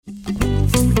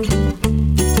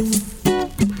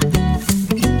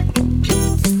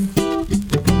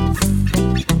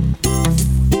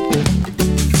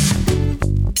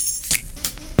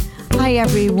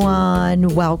everyone.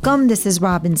 Welcome. This is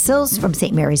Robin Sills from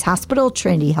St. Mary's Hospital,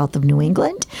 Trinity Health of New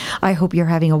England. I hope you're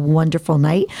having a wonderful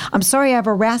night. I'm sorry I have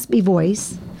a raspy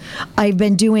voice. I've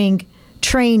been doing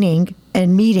training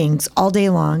and meetings all day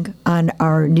long on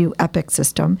our new Epic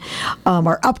system,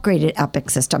 our upgraded Epic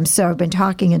system. So I've been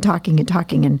talking,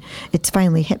 and it's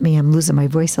finally hit me. I'm losing my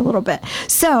voice a little bit.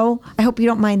 So I hope you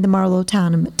don't mind the Marlo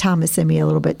Thomas in me a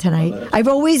little bit tonight. I've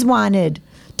always wanted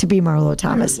to be Marlo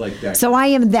Thomas. So I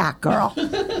am that girl.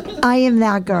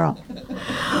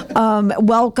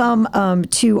 Welcome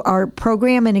to our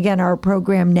program. And again, our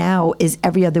program now is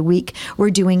every other week.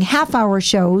 We're doing half-hour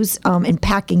shows and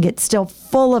packing it still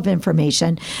full of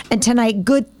information. And tonight,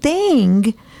 good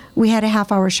thing we had a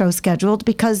half-hour show scheduled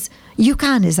because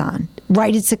UConn is on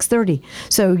right at 6:30.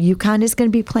 So UConn is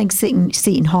going to be playing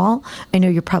Seton Hall. I know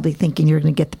you're probably thinking you're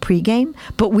going to get the pregame,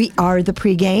 but we are the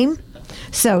pregame.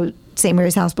 So St.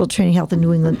 Mary's Hospital, Trinity Health in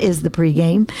New England is the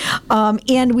pregame.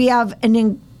 And we have an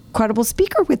incredible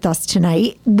speaker with us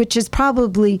tonight, which is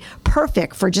probably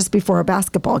perfect for just before a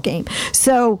basketball game.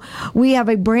 So we have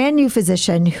a brand new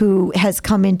physician who has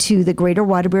come into the greater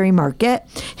Waterbury market.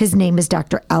 His name is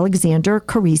Dr. Alexander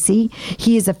Carisi.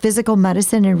 He is a physical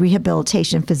medicine and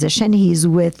rehabilitation physician. He's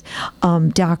with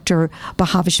Dr.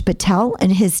 Bhavesh Patel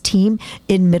and his team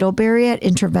in Middlebury at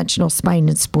Interventional Spine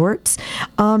and Sports.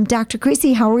 Dr.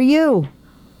 Carisi, how are you?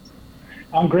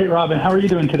 I'm great, Robin. How are you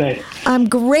doing today? I'm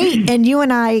great. And you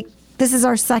and I, this is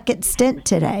our second stint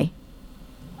today.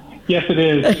 Yes, it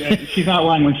is. She's not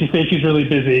lying when she says she's really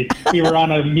busy. We were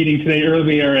on a meeting today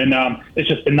earlier, and it's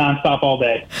just been nonstop all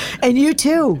day. And you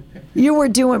too. You were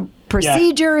doing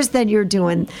procedures, then you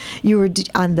were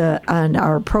on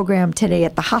our program today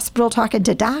at the hospital talking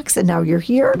to docs, and now you're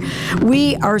here.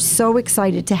 We are so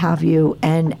excited to have you.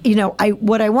 And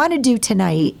what I want to do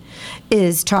tonight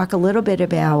is talk a little bit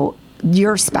about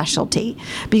your specialty,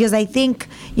 because I think,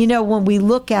 when we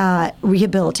look at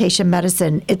rehabilitation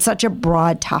medicine, it's such a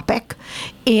broad topic,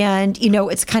 and,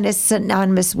 it's kind of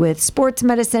synonymous with sports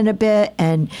medicine a bit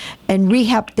and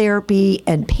rehab therapy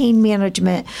and pain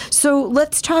management. So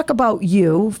let's talk about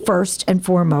you first and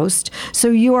foremost.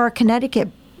 So you are a Connecticut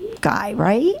guy,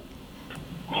 right?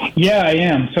 Yeah, I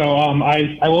am. So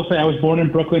I will say I was born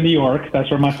in Brooklyn, New York. That's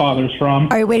where my father's from. All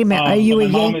right, wait a minute. Are you a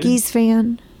Yankees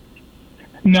fan?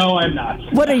 No, I'm not.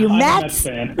 What are you, I'm Mets?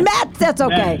 A Mets fan. Mets, that's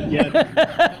okay. Mets,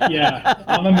 yes. Yeah,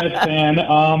 I'm a Mets fan.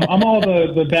 I'm all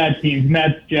the bad teams: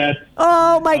 Mets, Jets.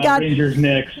 Oh my God, Rangers,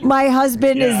 Knicks. My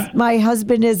husband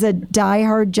is a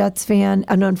diehard Jets fan,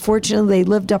 and unfortunately, they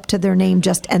lived up to their name.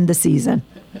 Just end the season.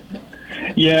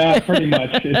 Yeah, pretty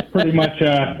much. It's pretty much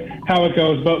how it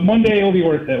goes. But one day it'll be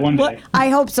worth it. One day. Well, I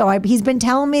hope so. He's been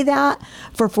telling me that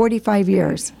for 45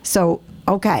 years. So.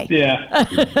 Okay. Yeah.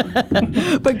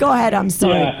 But go ahead. I'm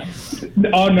sorry. Yeah.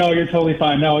 Oh no, you're totally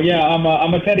fine. No, yeah, I'm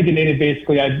a Connecticut native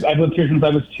basically. I've lived here since I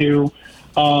was 2.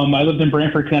 I lived in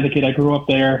Branford, Connecticut. I grew up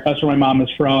there. That's where my mom is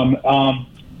from.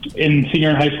 In senior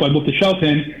in high school, I moved to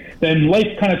Shelton. Then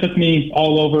life kind of took me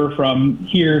all over from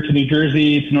here to New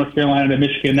Jersey to North Carolina to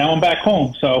Michigan. Now I'm back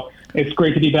home. So it's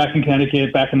great to be back in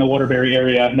Connecticut, back in the Waterbury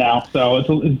area now. So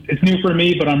it's new for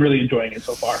me, but I'm really enjoying it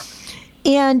so far.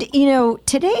 And,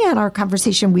 today on our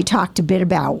conversation, we talked a bit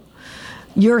about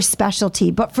your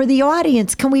specialty. But for the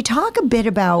audience, can we talk a bit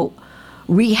about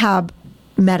rehab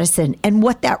medicine and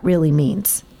what that really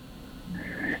means?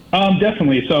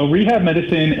 Definitely. So rehab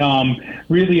medicine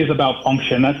really is about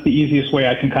function. That's the easiest way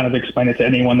I can kind of explain it to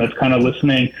anyone that's kind of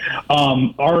listening.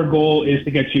 Our goal is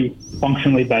to get you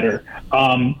functionally better.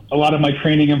 A lot of my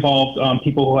training involved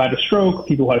people who had a stroke,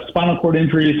 people who had spinal cord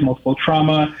injuries, multiple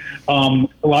trauma. A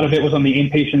lot of it was on the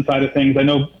inpatient side of things. I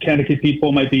know Connecticut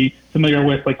people might be familiar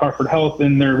with like Hartford Health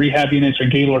and their rehab units or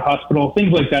Gaylord Hospital.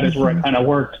 Things like that is where I kind of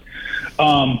worked.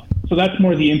 So that's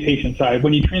more the inpatient side.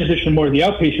 When you transition more to the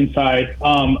outpatient side,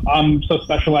 I'm so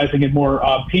specializing in more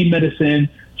pain medicine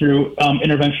through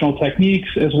interventional techniques,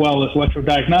 as well as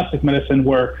electrodiagnostic medicine,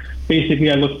 where basically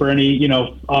I look for any,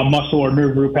 muscle or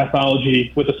nerve root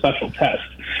pathology with a special test.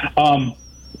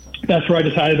 That's where I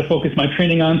decided to focus my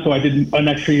training on. So I did an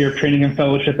extra year of training and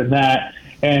fellowship in that.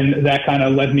 And that kind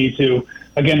of led me to,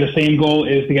 again, the same goal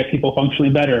is to get people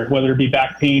functionally better, whether it be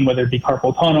back pain, whether it be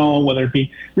carpal tunnel, whether it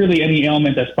be really any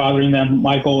ailment that's bothering them.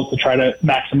 My goal is to try to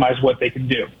maximize what they can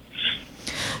do.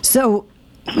 So,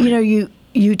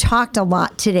 you talked a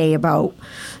lot today about,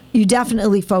 you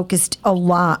definitely focused a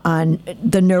lot on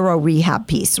the neuro rehab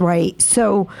piece, right?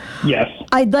 So yes,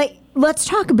 let's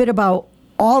talk a bit about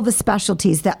all the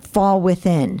specialties that fall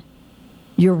within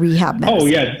your rehab medicine?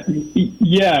 Oh,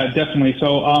 yeah, definitely.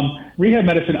 So rehab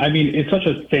medicine, I mean, it's such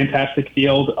a fantastic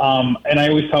field. And I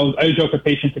joke with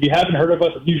patients, if you haven't heard of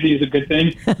us, it usually is a good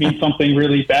thing. It means something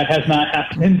really bad has not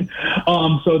happened.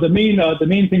 So the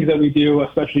main things that we do,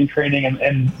 especially in training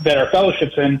and that our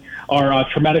fellowships in, are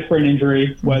traumatic brain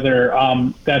injury, whether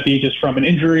that be just from an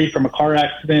injury, from a car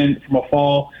accident, from a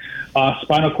fall,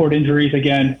 spinal cord injuries,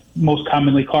 again, most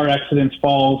commonly car accidents,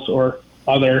 falls, or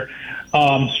other.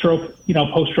 Stroke,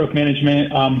 post-stroke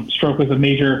management. Stroke was a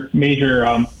major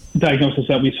diagnosis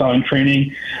that we saw in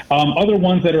training. Other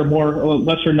ones that are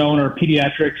lesser known are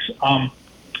pediatrics.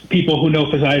 People who know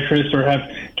physiatrists or have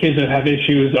kids that have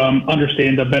issues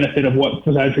understand the benefit of what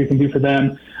physiatry can do for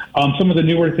them. Some of the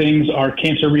newer things are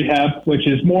cancer rehab, which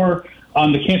is more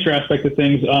on the cancer aspect of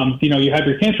things. You have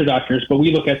your cancer doctors, but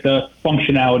we look at the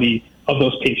functionality of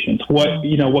those patients. What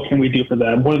can we do for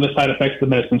them? What are the side effects the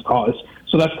medicines cause?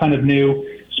 So that's kind of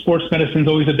new. Sports medicine is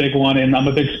always a big one, and I'm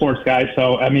a big sports guy,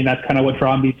 so I mean that's kind of what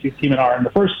drew me to Team NR in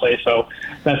the first place. So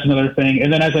that's another thing.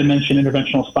 And then, as I mentioned,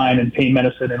 interventional spine and pain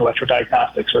medicine and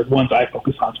electrodiagnostics are the ones I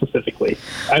focus on specifically.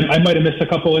 I might have missed a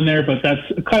couple in there, but that's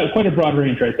quite a broad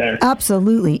range right there.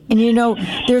 Absolutely. And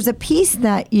there's a piece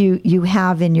that you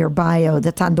have in your bio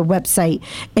that's on the website,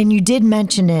 and you did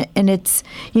mention it, and it's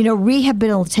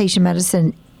rehabilitation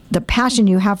medicine, the passion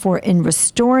you have for it in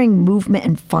restoring movement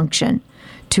and function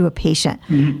to a patient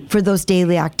for those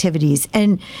daily activities.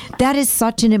 And that is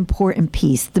such an important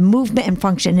piece, the movement and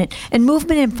function. And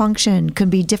movement and function can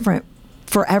be different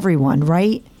for everyone,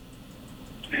 right?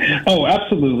 Oh,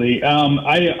 absolutely.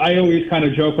 I always kind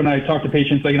of joke when I talk to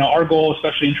patients, like, our goal,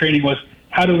 especially in training, was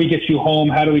how do we get you home?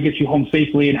 How do we get you home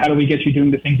safely? And how do we get you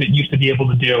doing the things that you used to be able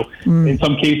to do? In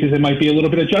some cases, it might be a little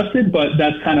bit adjusted, but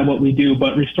that's kind of what we do.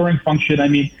 But restoring function, I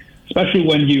mean, especially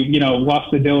when you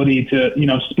lost the ability to,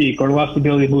 speak or lost the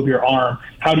ability to move your arm,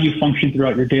 how do you function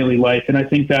throughout your daily life? And I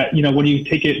think that, when you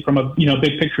take it from a,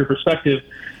 big picture perspective,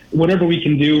 whatever we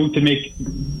can do to make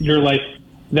your life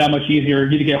that much easier,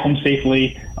 you to get home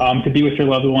safely, to be with your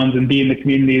loved ones and be in the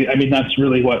community, I mean, that's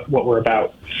really what we're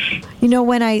about.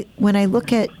 When I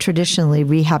look at traditionally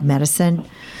rehab medicine,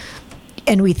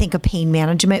 and we think of pain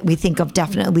management, we think of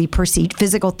definitely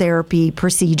physical therapy,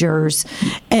 procedures.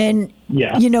 And,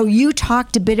 you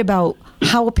talked a bit about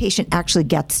how a patient actually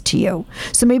gets to you.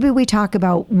 So maybe we talk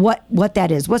about what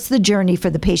that is. What's the journey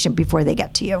for the patient before they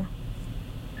get to you?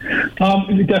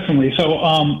 Definitely. So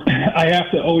I have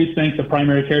to always thank the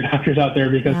primary care doctors out there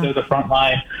because they're the front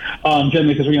line,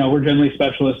 generally because, we're generally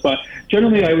specialists. But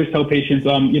generally, I always tell patients,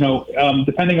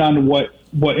 depending on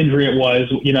what injury it was,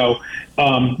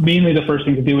 mainly the first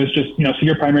thing to do is just, see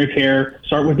your primary care,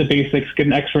 start with the basics, get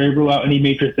an x-ray, rule out any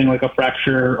major thing like a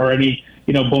fracture or any,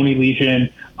 bony lesion.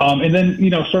 And then,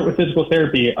 start with physical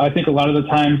therapy. I think a lot of the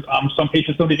times, some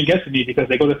patients don't even get to me because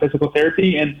they go to physical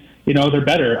therapy and, they're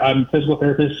better. Physical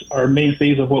therapists are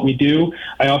mainstays of what we do.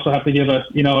 I also have to give a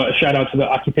shout out to the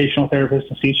occupational therapists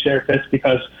and speech therapists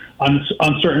because on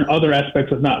certain other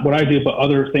aspects of not what I do, but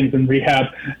other things in rehab,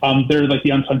 they're like the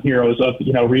unsung heroes of,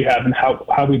 rehab and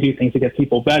how we do things to get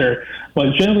people better.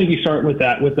 But generally we start with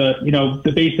that, with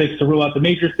the basics to rule out the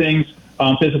major things,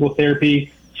 physical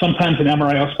therapy. Sometimes an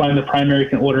MRI of spine, the primary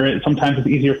can order it. Sometimes it's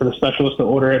easier for the specialist to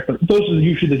order it, but those are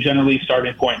usually the generally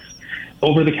starting points.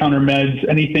 Over-the-counter meds,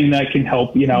 anything that can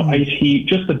help, ice, heat,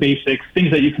 just the basics, things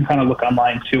that you can kind of look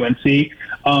online too and see.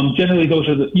 Generally, those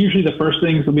are usually the first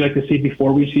things that we like to see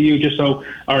before we see you, just so,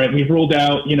 all right, we've ruled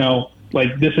out,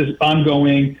 this is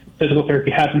ongoing, physical therapy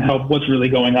hasn't helped, what's really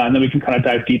going on? And then we can kind of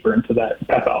dive deeper into that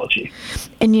pathology.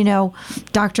 And,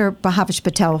 Dr. Bhavesh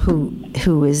Patel,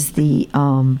 who is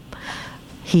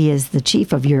he is the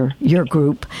chief of your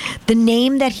group. The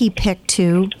name that he picked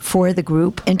for the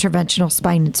group, Interventional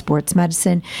Spine and Sports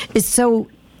Medicine, is so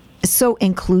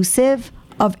inclusive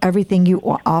of everything you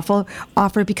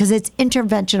offer because it's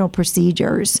interventional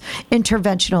procedures,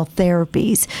 interventional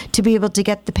therapies to be able to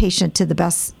get the patient to the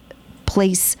best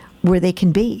place where they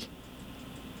can be.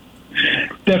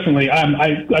 Definitely.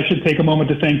 I should take a moment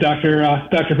to thank Dr.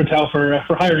 Patel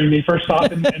for hiring me first off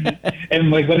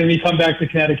and letting me come back to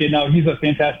Connecticut. No, he's a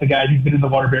fantastic guy. He's been in the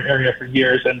Waterbury area for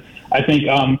years. And I think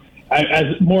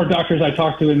as more doctors I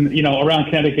talk to around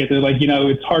Connecticut, they're like,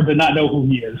 it's hard to not know who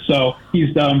he is. So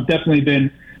he's definitely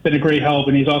been a great help,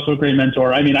 and he's also a great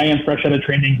mentor. I mean, I am fresh out of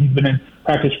training. He's been in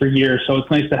practice for years. So it's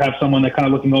nice to have someone that kind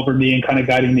of looking over me and kind of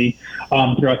guiding me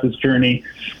throughout this journey.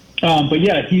 But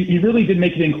yeah, he really did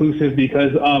make it inclusive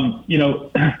because,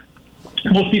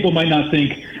 most people might not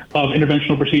think of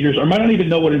interventional procedures or might not even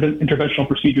know what interventional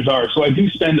procedures are. So I do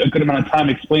spend a good amount of time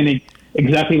explaining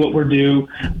exactly what we're doing.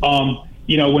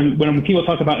 when people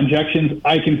talk about injections,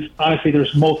 I can honestly,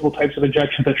 there's multiple types of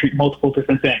injections that treat multiple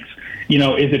different things.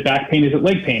 Is it back pain? Is it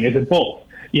leg pain? Is it both?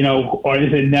 Or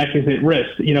is it neck? Is it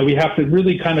wrist? We have to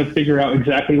really kind of figure out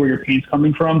exactly where your pain's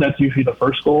coming from. That's usually the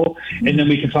first goal. And then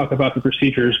we can talk about the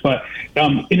procedures. But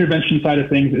intervention side of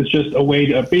things is just a way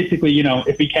to basically,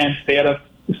 if we can, stay out of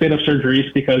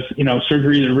surgeries, because,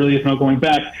 surgery, there really is no going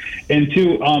back. And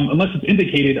two, unless it's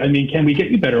indicated, can we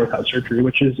get you better without surgery,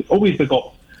 which is always the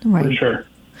goal, for sure.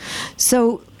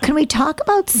 So can we talk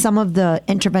about some of the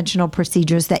interventional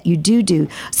procedures that you do,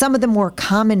 some of the more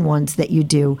common ones that you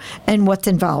do, and what's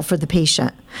involved for the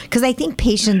patient? Because I think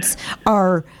patients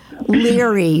are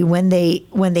leery when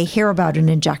they hear about an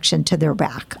injection to their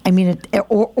back.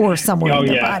 Or somewhere in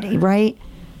their body, right?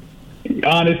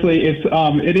 Honestly,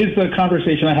 it is the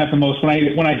conversation I have the most.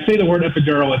 When I say the word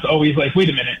epidural, it's always like, wait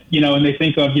a minute, and they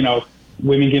think of,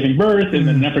 women giving birth and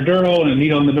an epidural and a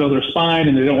needle in the middle of their spine,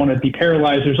 and they don't want to be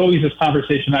paralyzed. There's always this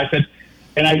conversation. I said,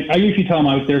 and I usually tell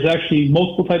them there's actually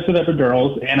multiple types of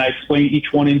epidurals, and I explain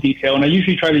each one in detail. And I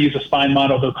usually try to use a spine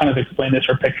model to kind of explain this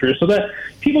or pictures so that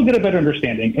people get a better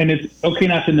understanding. And it's okay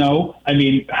not to know.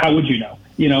 How would you know?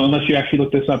 Unless you actually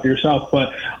look this up yourself.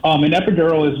 But an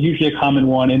epidural is usually a common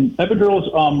one, and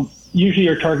epidurals usually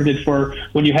are targeted for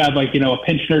when you have a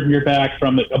pinched nerve in your back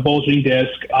from a bulging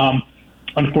disc.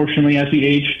 Unfortunately, as we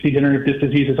age, degenerative disc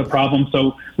disease is a problem,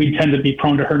 so we tend to be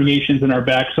prone to herniations in our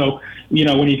back. So,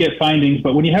 when you get findings,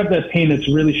 but when you have that pain that's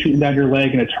really shooting down your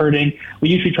leg and it's hurting, we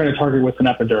usually try to target with an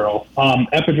epidural.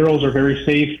 Epidurals are very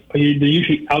safe. They're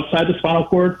usually outside the spinal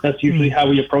cord. That's usually how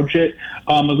we approach it,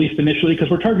 at least initially, because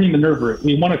we're targeting the nerve root.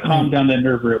 We want to calm down that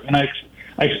nerve root. And I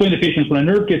explain to patients, when a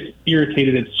nerve gets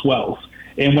irritated, it swells.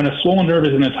 And when a swollen nerve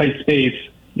is in a tight space,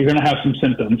 you're going to have some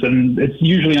symptoms, and it's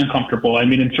usually uncomfortable.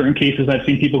 In certain cases, I've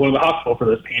seen people go to the hospital for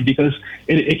this pain because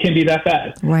it can be that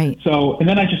bad. Right. So, and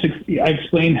then I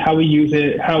explain how we use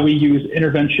it, how we use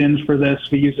interventions for this.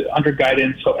 We use it under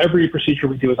guidance. So every procedure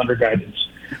we do is under guidance.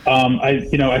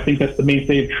 I think that's the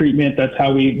mainstay of treatment. That's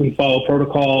how we follow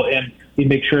protocol, and we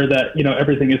make sure that,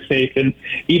 everything is safe. And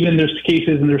even there's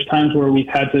cases and there's times where we've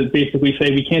had to basically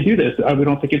say, we can't do this. We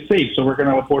don't think it's safe, so we're going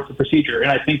to abort the procedure. And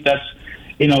I think that's,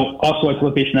 also I tell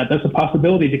the patient that's a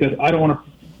possibility, because I don't want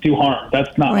to do harm.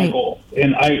 That's not my goal.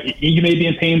 And you may be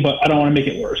in pain, but I don't want to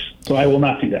make it worse. So I will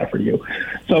not do that for you.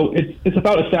 So it's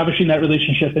about establishing that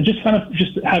relationship and just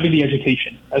having the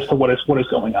education as to what is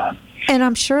going on. And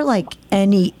I'm sure, like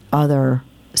any other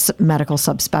medical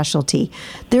subspecialty,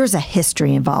 there's a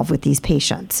history involved with these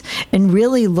patients, and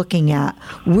really looking at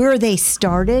where they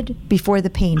started before the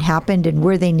pain happened and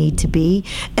where they need to be,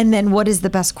 and then what is the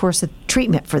best course of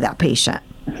treatment for that patient.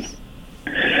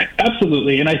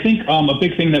 Absolutely. And I think a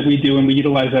big thing that we do, and we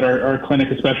utilize at our clinic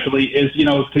especially, is,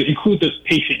 to include the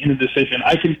patient in the decision.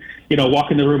 I can,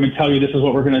 walk in the room and tell you this is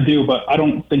what we're going to do, but I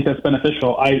don't think that's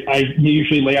beneficial. I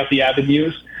usually lay out the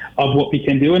avenues of what we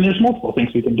can do, and there's multiple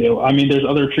things we can do. There's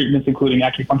other treatments, including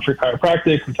acupuncture,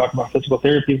 chiropractic. We talk about physical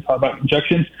therapy. We talk about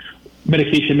injections,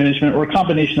 medication management, or a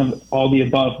combination of all the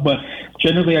above. But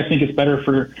generally, I think it's better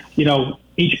for,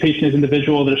 each patient is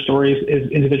individual. Their story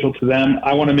is individual to them.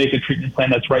 I want to make a treatment plan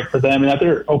that's right for them and that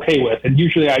they're okay with. And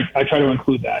usually I try to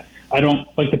include that. I don't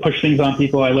like to push things on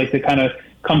people. I like to kind of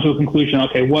come to a conclusion.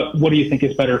 Okay, what do you think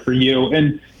is better for you?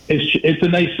 And I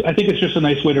think it's just a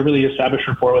nice way to really establish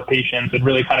rapport with patients and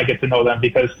really kind of get to know them,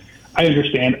 because I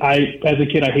understand. As a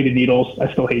kid, I hated needles.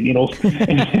 I still hate needles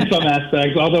in some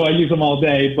aspects, although I use them all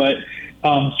day. But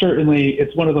certainly,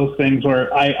 it's one of those things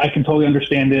where I can totally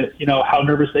understand it. How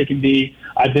nervous they can be.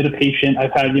 I've been a patient.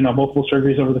 I've had multiple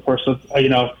surgeries over the course of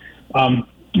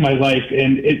my life,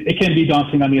 and it can be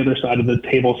daunting on the other side of the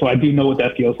table. So I do know what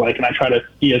that feels like, and I try to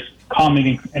be as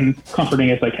calming and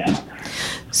comforting as I can.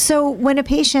 So when a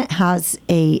patient has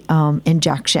a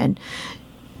injection,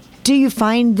 do you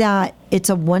find that it's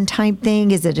a one-time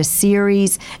thing? Is it a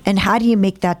series? And how do you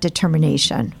make that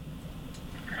determination?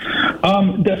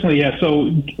 Definitely, yeah.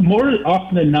 So more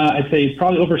often than not, I'd say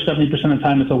probably over 70% of the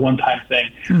time it's a one-time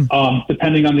thing.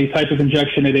 Depending on the type of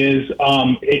injection it is,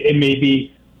 it may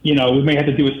be, we may have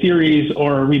to do a series,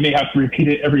 or we may have to repeat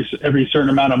it every certain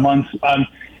amount of months.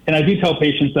 And I do tell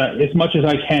patients that as much as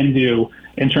I can do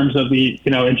in terms of the,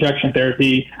 injection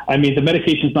therapy, the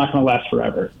medication's not going to last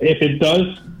forever. If it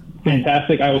does,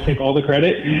 fantastic. I will take all the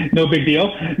credit. No big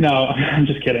deal. No, I'm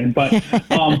just kidding. But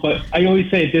but I always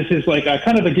say this is like a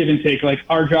kind of a give and take. Like,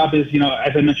 our job is,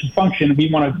 as I mentioned, function.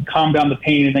 We want to calm down the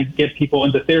pain and then get people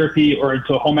into therapy or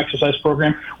into a home exercise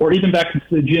program, or even back into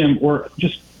the gym, or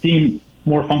just being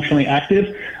more functionally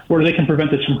active, where they can prevent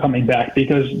this from coming back,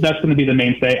 because that's going to be the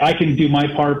mainstay. I can do my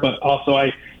part, but also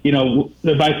I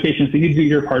advise patients that you do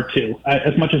your part too.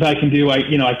 As much as I can do, I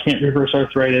can't reverse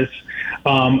arthritis.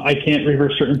 I can't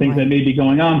reverse certain things that may be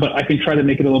going on, but I can try to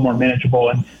make it a little more manageable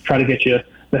and try to get you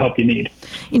the help you need.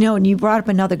 And you brought up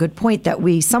another good point that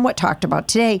we somewhat talked about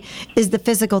today is the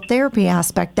physical therapy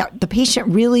aspect that the patient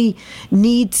really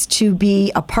needs to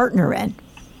be a partner in.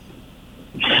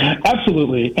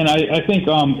 Absolutely. And I think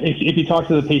if you talk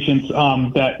to the patients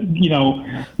that,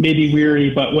 may be weary,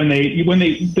 but when they,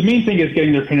 the main thing is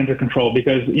getting their pain under control,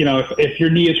 because, if your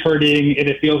knee is hurting and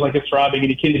it feels like it's throbbing and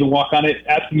you can't even walk on it,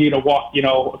 asking you to walk,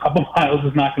 a couple miles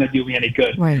is not going to do me any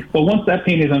good. Right. But once that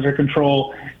pain is under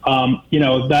control,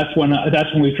 that's when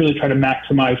we really try to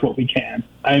maximize what we can.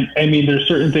 I mean, there's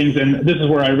certain things, and this is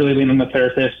where I really lean on the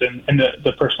therapist and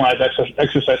the personalized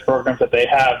exercise programs that they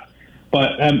have.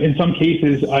 But in some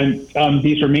cases,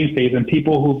 these are mainstays, and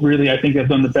people who really, I think, have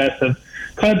done the best have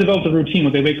kind of developed a routine.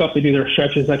 When they wake up, they do their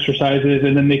stretches, exercises,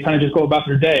 and then they kind of just go about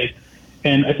their day.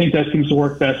 And I think that seems to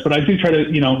work best. But I do try to,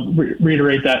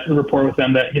 reiterate that rapport with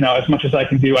them that, as much as I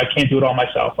can do, I can't do it all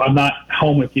myself. I'm not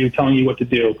home with you telling you what to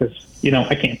do because,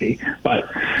 I can't be. But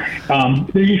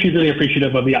they're usually really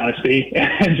appreciative of the honesty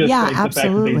and just the fact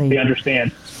that they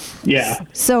understand. Yeah.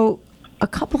 So a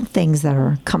couple of things that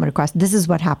are coming across. This is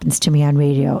what happens to me on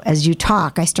radio. As you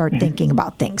talk, I start thinking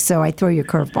about things. So I throw you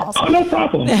curveballs. Oh, no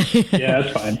problem. Yeah,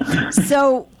 that's fine.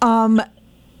 So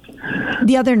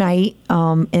the other night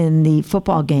in the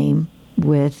football game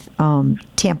with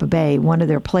Tampa Bay, one of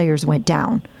their players went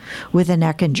down with a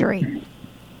neck injury.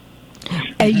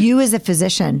 You as a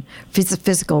physician,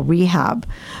 physical rehab,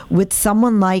 with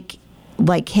someone like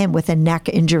him with a neck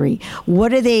injury,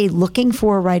 what are they looking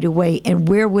for right away, and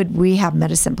where would rehab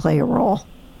medicine play a role?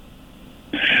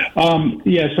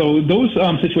 So those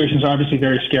situations are obviously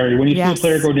very scary. When you see a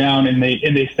player go down and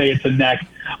they say it's a neck,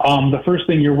 the first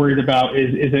thing you're worried about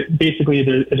is it basically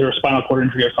is there a spinal cord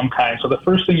injury of some kind. So the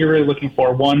first thing you're really looking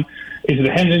for, one, is it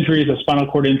a head injury, is it a spinal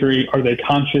cord injury? Are they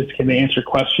conscious? Can they answer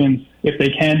questions? If they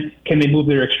can they move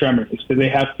their extremities? Do they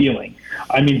have feeling?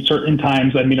 I mean, certain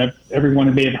times,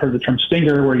 everyone may have heard the term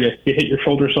stinger, where you hit your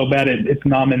shoulder so bad it's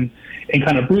numb and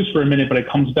kind of bruised for a minute, but it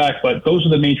comes back. But those are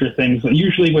the major things.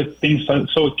 Usually with things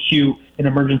so acute in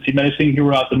emergency medicine, you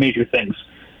rule out the major things.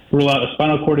 Rule out a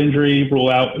spinal cord injury, rule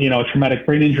out, a traumatic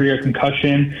brain injury or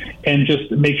concussion, and just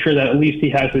make sure that at least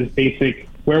he has his basic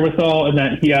wherewithal and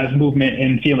that he has movement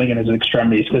and feeling in his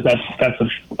extremities, because that's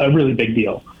a really big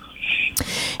deal.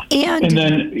 And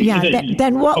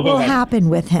then what will happen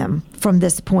with him from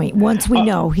this point once we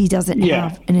know he doesn't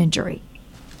have an injury?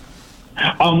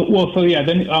 Then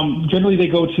generally they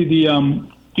go to the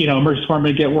emergency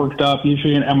department, get worked up,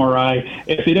 usually an MRI.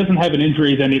 If he doesn't have an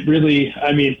injury, then it really,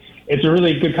 it's a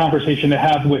really good conversation to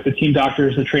have with the team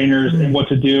doctors, the trainers, and what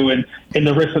to do and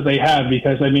the risks that they have.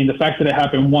 Because, the fact that it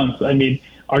happened once,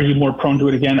 are you more prone to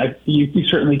it again? You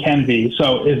certainly can be.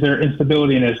 So is there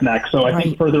instability in his neck? So I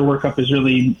think further workup is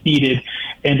really needed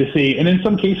and to see. And in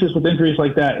some cases with injuries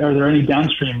like that, are there any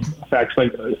downstream effects,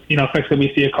 like, effects that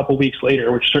we see a couple weeks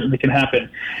later, which certainly can happen.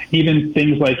 Even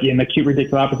things like in acute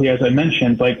radiculopathy, as I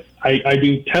mentioned, like I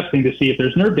do testing to see if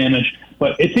there's nerve damage,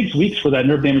 but it takes weeks for that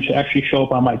nerve damage to actually show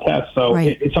up on my test. So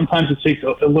sometimes it takes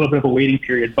a little bit of a waiting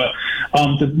period. But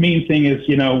the main thing is,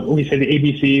 when we say the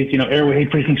ABCs, airway,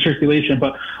 breathing, circulation,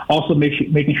 but also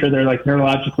making sure they're like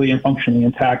neurologically and functionally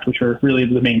intact, which are really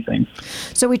the main things.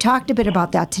 So we talked a bit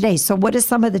about that today. So what is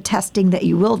some of the testing that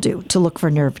you will do to look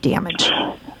for nerve damage?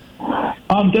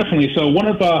 Definitely. So one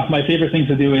of my favorite things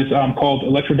to do is called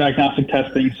electrodiagnostic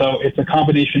testing. So it's a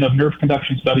combination of nerve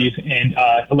conduction studies and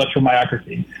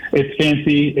electromyography. It's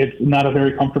fancy. It's not a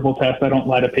very comfortable test. I don't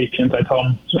lie to patients. I tell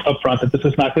them up front that this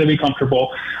is not going to be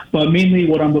comfortable. But mainly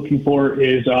what I'm looking for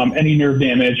is any nerve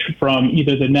damage from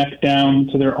either the neck down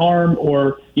to their arm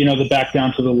or, the back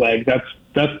down to the leg.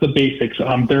 That's the basics.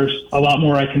 There's a lot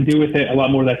more I can do with it, a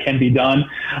lot more that can be done.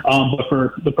 But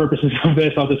for the purposes of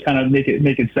this, I'll just kind of make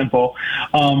it simple.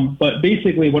 But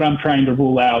basically what I'm trying to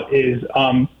rule out is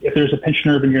if there's a pinched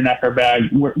nerve in your neck or back,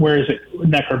 where is it,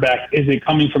 neck or back? Is it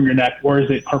coming from your neck, or is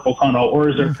it carpal tunnel, or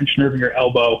is there a pinched nerve in your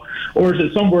elbow, or is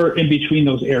it somewhere in between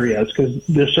those areas? Because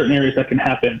there's certain areas that can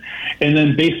happen. And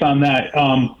then based on that,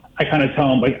 I kind of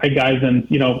tell them, I guide them,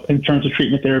 in terms of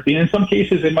treatment therapy. And in some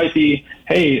cases, it might be,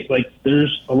 hey,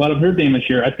 there's a lot of nerve damage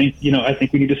here. I think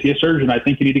we need to see a surgeon. I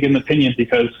think you need to get an opinion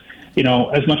because,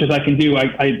 as much as I can do,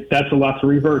 that's a lot to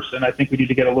reverse. And I think we need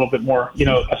to get a little bit more,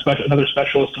 another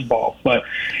specialist involved. But,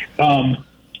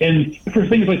 and for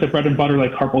things like the bread and butter,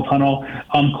 like carpal tunnel,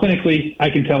 clinically,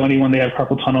 I can tell anyone they have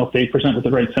carpal tunnel if they present with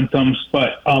the right symptoms.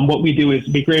 But what we do is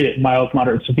we grade it mild,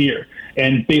 moderate, severe.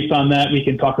 And based on that, we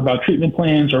can talk about treatment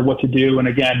plans or what to do. And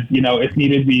again, if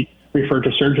needed, we refer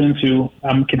to surgeons who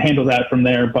can handle that from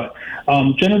there. But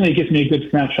generally, it gives me a good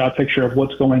snapshot picture of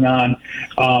what's going on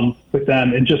with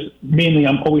them. And just mainly,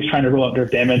 I'm always trying to rule out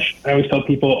nerve damage. I always tell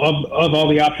people of all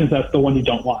the options, that's the one you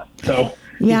don't want. So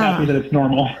be happy that it's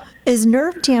normal. Is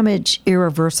nerve damage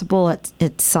irreversible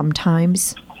at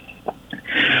sometimes?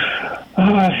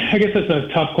 I guess that's a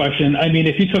tough question. I mean,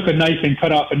 if you took a knife and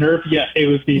cut off a nerve, it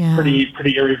would be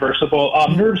pretty irreversible.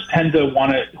 Nerves tend to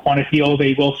want to heal.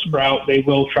 They will sprout. They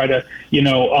will try to,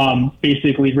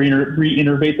 basically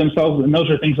reinnervate themselves. And those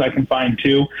are things I can find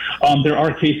too. There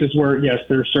are cases where, yes,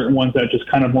 there are certain ones that just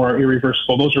kind of more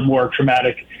irreversible. Those are more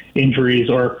traumatic injuries,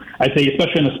 or I'd say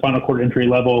especially on the spinal cord injury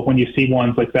level, when you see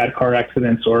ones like bad car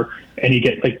accidents and you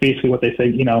get like basically what they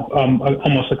say,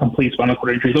 almost a complete spinal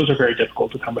cord injury. Those are very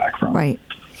difficult to come back from. Right.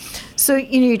 So,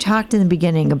 you talked in the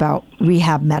beginning about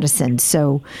rehab medicine.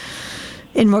 So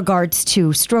in regards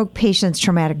to stroke patients,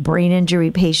 traumatic brain injury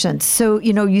patients. So,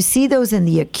 you see those in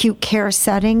the acute care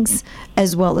settings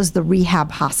as well as the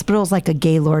rehab hospitals like a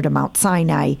Gaylord, a Mount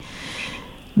Sinai.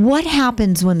 What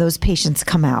happens when those patients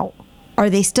come out? Are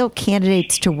they still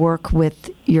candidates to work with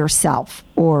yourself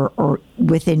or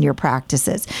within your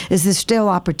practices? Is there still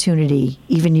opportunity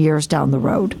even years down the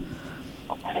road?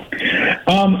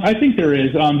 I think there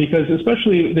is, because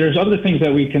especially there's other things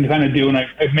that we can kind of do, and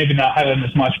I've maybe not highlighted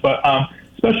as much, but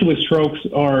especially with strokes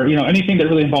or, anything that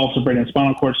really involves the brain and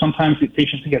spinal cord. Sometimes the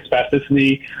patients can get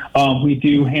spasticity. We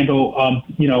do handle,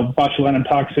 botulinum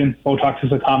toxin. Botox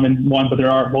is a common one, but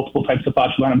there are multiple types of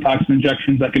botulinum toxin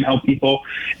injections that can help people.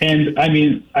 And I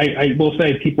mean, I will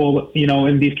say people,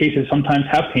 in these cases sometimes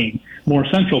have pain, more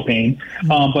central pain,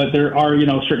 but there are,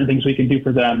 certain things we can do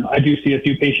for them. I do see a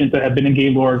few patients that have been in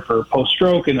Gaylord for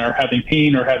post-stroke and they're having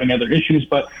pain or having other issues,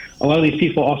 but a lot of these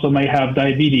people also might have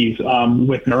diabetes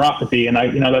with neuropathy, and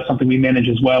that's something we manage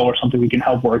as well, or something we can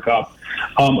help work up.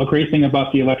 A great thing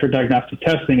about the electrodiagnostic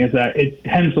testing is that it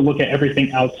tends to look at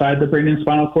everything outside the brain and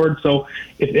spinal cord. So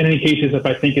if in any cases, if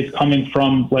I think it's coming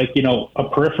from a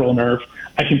peripheral nerve,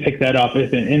 I can pick that up.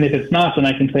 And if it's not, then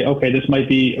I can say, okay, this might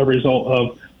be a result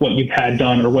of what you've had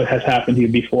done or what has happened to you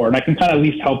before. And I can kind of at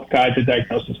least help guide the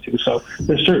diagnosis too. So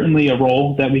there's certainly a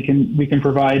role that we can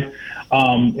provide.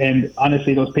 And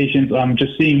honestly, those patients,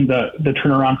 just seeing the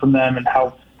turnaround from them and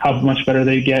how much better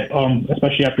they get,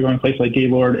 especially after going to a place like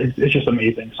Gaylord, it's just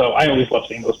amazing. So I always love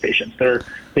seeing those patients.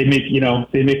 They make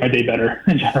my day better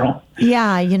in general.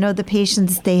 Yeah, the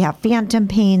patients, they have phantom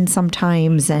pain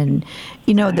sometimes, and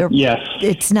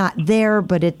it's not there,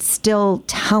 but it's still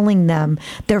telling them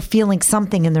they're feeling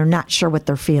something and they're not sure what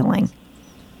they're feeling.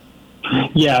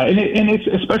 Yeah, and it's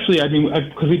especially,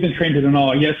 because we've been trained in it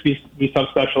all. Yes, we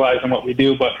subspecialize in what we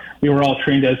do, but we were all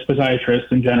trained as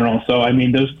physiatrists in general. So,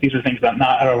 these are things that are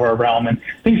not out of our realm and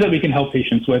things that we can help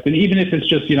patients with. And even if it's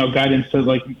just, guidance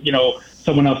to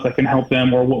someone else that can help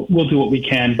them, or we'll do what we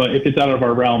can. But if it's out of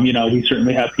our realm, we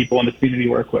certainly have people in the community to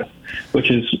work with, which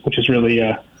is really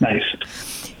nice.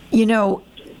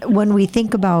 When we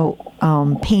think about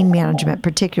pain management,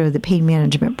 particularly the pain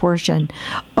management portion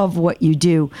of what you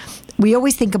do, we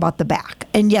always think about the back.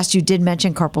 And yes, you did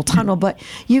mention carpal tunnel, but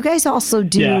you guys also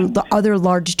do the other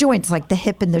large joints like the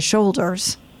hip and the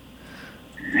shoulders.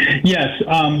 Yes,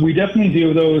 we definitely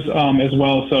do those as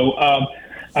well. So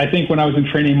I think when I was in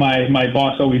training, my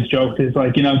boss always joked, is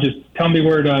just tell me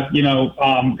where to,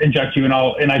 inject you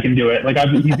and I can do it.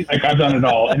 I've done it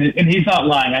all. And he's not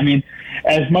lying.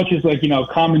 As much as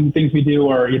common things we do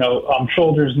are,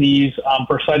 shoulders, knees,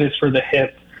 bursitis for the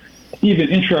hip, even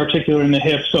intra-articular in the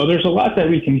hip. So there's a lot that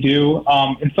we can do.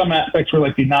 In some aspects, we're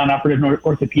like the non-operative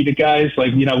orthopedic guys.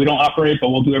 We don't operate, but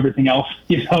we'll do everything else.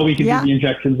 We can do the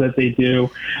injections that they do,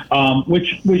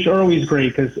 which are always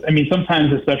great because,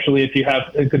 sometimes, especially if you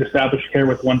have a good established care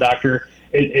with one doctor,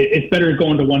 it's better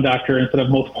going to one doctor instead of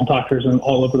multiple doctors and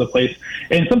all over the place.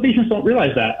 And some patients don't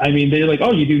realize that. They're like,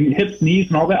 oh, you do hips, knees,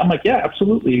 and all that? I'm like, yeah,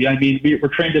 absolutely. We're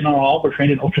trained in all. We're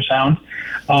trained in ultrasound.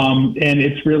 And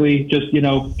it's really just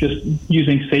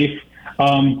using safe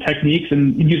techniques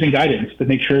and using guidance to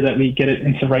make sure that we get it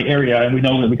into the right area and we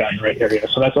know that we got in the right area.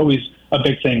 So that's always a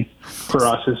big thing for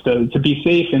us, is to be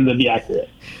safe and to be accurate.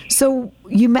 So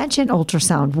you mentioned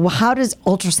ultrasound. Well, how does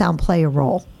ultrasound play a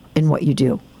role in what you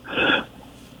do?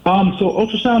 So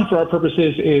ultrasound for our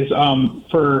purposes is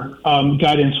for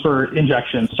guidance for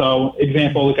injections. So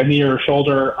example, like a knee or a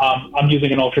shoulder, I'm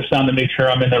using an ultrasound to make sure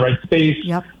I'm in the right space,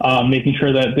 making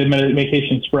sure that the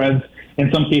medication spreads.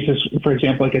 In some cases, for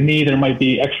example, like a knee, there might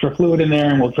be extra fluid in there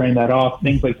and we'll drain that off,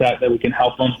 things like that we can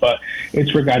help them, but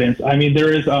it's for guidance.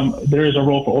 There is a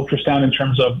role for ultrasound in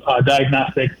terms of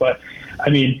diagnostic, but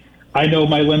I know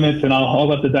my limits, and I'll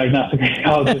let the diagnostic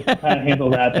radiologist kind of handle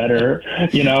that better,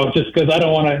 just because I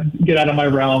don't want to get out of my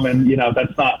realm, and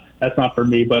that's not for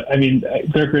me. But I mean,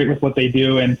 they're great with what they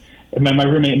do, and my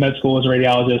roommate in med school is a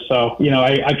radiologist, so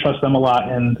I trust them a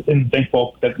lot, and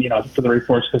thankful that for the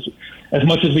reports, because as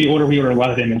much as we order a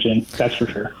lot of imaging, that's for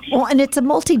sure. Well, and it's a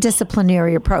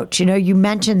multidisciplinary approach. You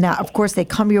mentioned that, of course, they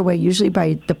come your way usually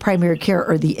by the primary care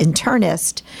or the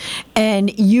internist,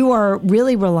 and you are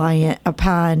really reliant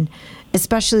upon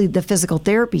especially the physical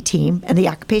therapy team and the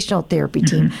occupational therapy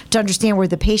team to understand where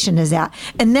the patient is at.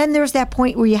 And then there's that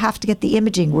point where you have to get the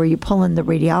imaging, where you pull in the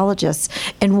radiologists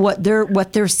and what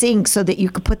they're seeing, so that you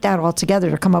could put that all together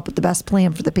to come up with the best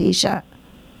plan for the patient.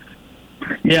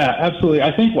 Yeah, absolutely.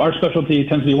 I think our specialty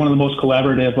tends to be one of the most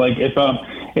collaborative. Like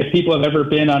if people have ever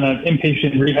been on an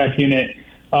inpatient rehab unit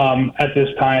at this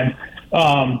time,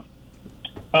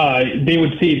 they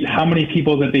would see how many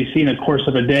people that they see in the course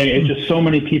of a day. It's just so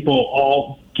many people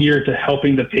all geared to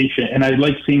helping the patient. And I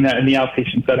like seeing that in the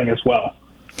outpatient setting as well.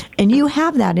 And you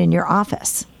have that in your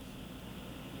office.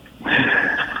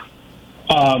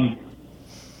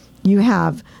 You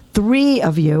have 3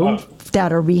 of you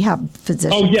that are rehab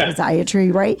physicians,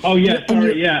 physiatry, right? Oh, yeah,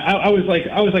 sorry, I was like,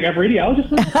 I'm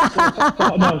radiologist?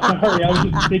 No, sorry, I was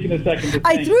just taking a second to think.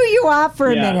 I threw you off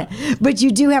for a minute. But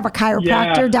you do have a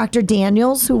chiropractor, Dr.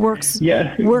 Daniels, who works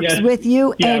with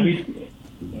you,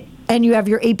 and you have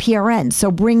your APRN.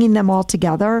 So bringing them all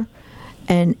together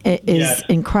is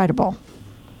incredible.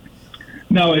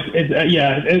 No,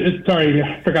 sorry,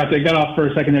 I forgot to get off for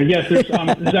a second there. Yes, there's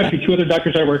actually 2 other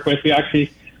doctors I work with.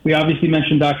 We obviously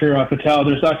mentioned Dr. Patel.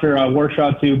 There's Dr.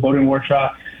 Warshaw too, Bowden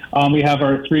Warshaw. We have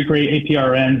our 3 great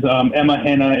APRNs, Emma,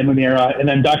 Hannah, and Munira. And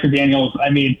then Dr. Daniels,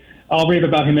 I mean, I'll rave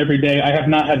about him every day. I have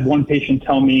not had one patient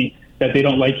tell me that they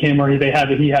don't like him or he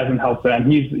hasn't helped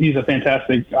them. He's a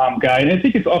fantastic guy. And I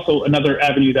think it's also another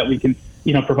avenue that we can,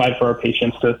 provide for our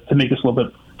patients to make this a little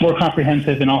bit more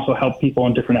comprehensive and also help people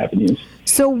in different avenues.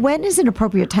 So when is an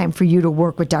appropriate time for you to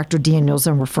work with Dr. Daniels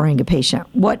on referring a patient?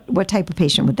 What type of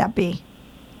patient would that be?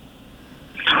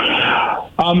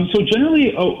 So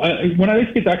generally, when I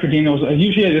get Dr. Daniels,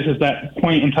 usually this is that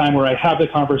point in time where I have the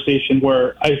conversation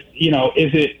where is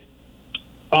it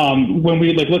when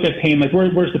we look at pain,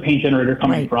 where's the pain generator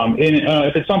coming from? And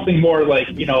if it's something more like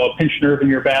a pinched nerve in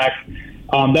your back,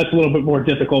 that's a little bit more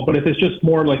difficult. But if it's just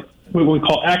more like what we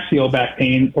call axial back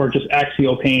pain or just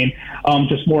axial pain,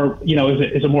 just more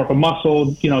is it more of a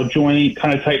muscle joint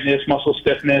kind of tightness, muscle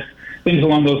stiffness, things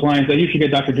along those lines. I usually get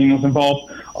Dr. Daniels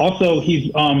involved. Also,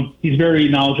 he's very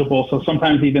knowledgeable, so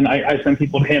sometimes even I send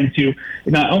people to him to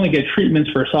not only get treatments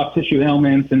for soft tissue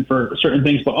ailments and for certain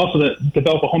things, but also to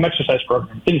develop a home exercise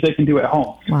program, things they can do at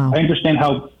home. Wow. I understand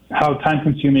how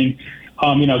time-consuming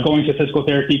going to physical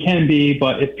therapy can be,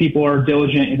 but if people are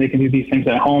diligent and they can do these things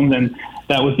at home, then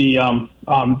that would be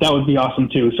awesome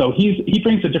too. So he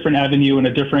brings a different avenue and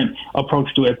a different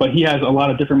approach to it, but he has a lot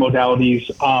of different modalities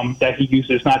that he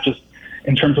uses, not just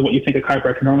in terms of what you think a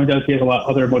chiropractor normally does. He has a lot of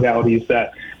other modalities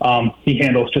that he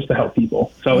handles just to help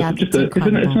people. So it's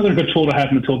another good tool to have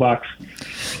in the toolbox.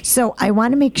 So I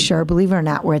want to make sure, believe it or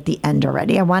not, we're at the end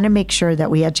already. I want to make sure that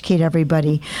we educate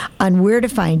everybody on where to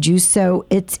find you. So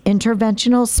it's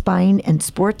Interventional Spine and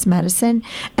Sports Medicine,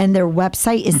 and their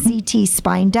website is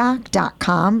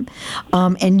ctspinedoc.com.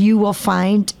 And you will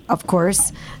find, of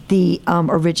course, the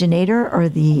originator or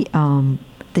the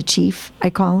chief, I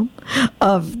call him,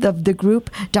 of the group,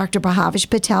 Dr. Bhavesh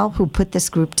Patel, who put this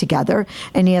group together.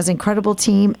 And he has an incredible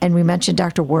team. And we mentioned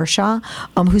Dr. Warshaw,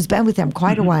 who's been with them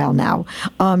quite a while now.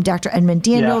 Dr. Edmund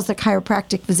Daniels, the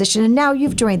chiropractic physician. And now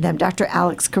you've joined them, Dr.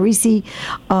 Alex Carisi,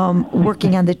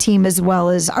 working on the team, as well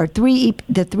as the three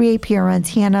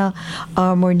APRNs, Hannah,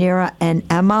 Munira, and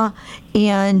Emma.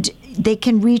 And they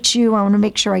can reach you. I want to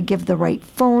make sure I give the right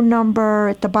phone number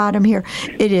at the bottom here.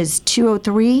 It is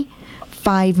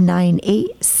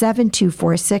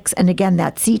 203-598-7246. And again,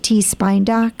 that's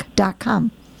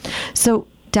ctspinedoc.com. So,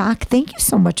 Doc, thank you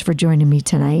so much for joining me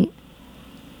tonight.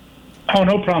 Oh,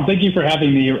 no problem. Thank you for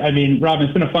having me. I mean, Robin,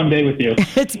 it's been a fun day with you.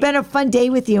 It's been a fun day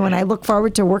with you, and I look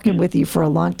forward to working with you for a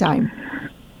long time.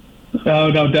 Oh,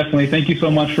 no, definitely. Thank you so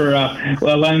much for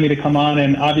allowing me to come on.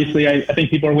 And obviously, I think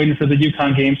people are waiting for the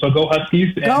UConn game. So go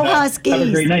Huskies. Go Huskies. Have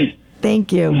a great night.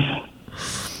 Thank you.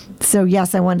 So,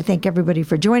 yes, I want to thank everybody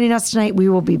for joining us tonight. We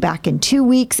will be back in 2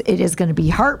 weeks. It is going to be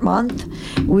Heart Month.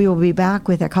 We will be back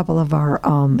with a couple of our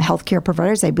healthcare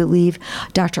providers. I believe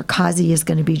Dr. Kazi is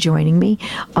going to be joining me.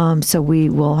 So we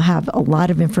will have a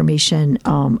lot of information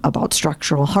about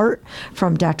structural heart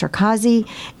from Dr. Kazi.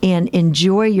 And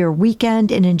enjoy your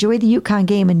weekend and enjoy the UConn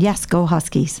game. And, yes, go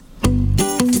Huskies.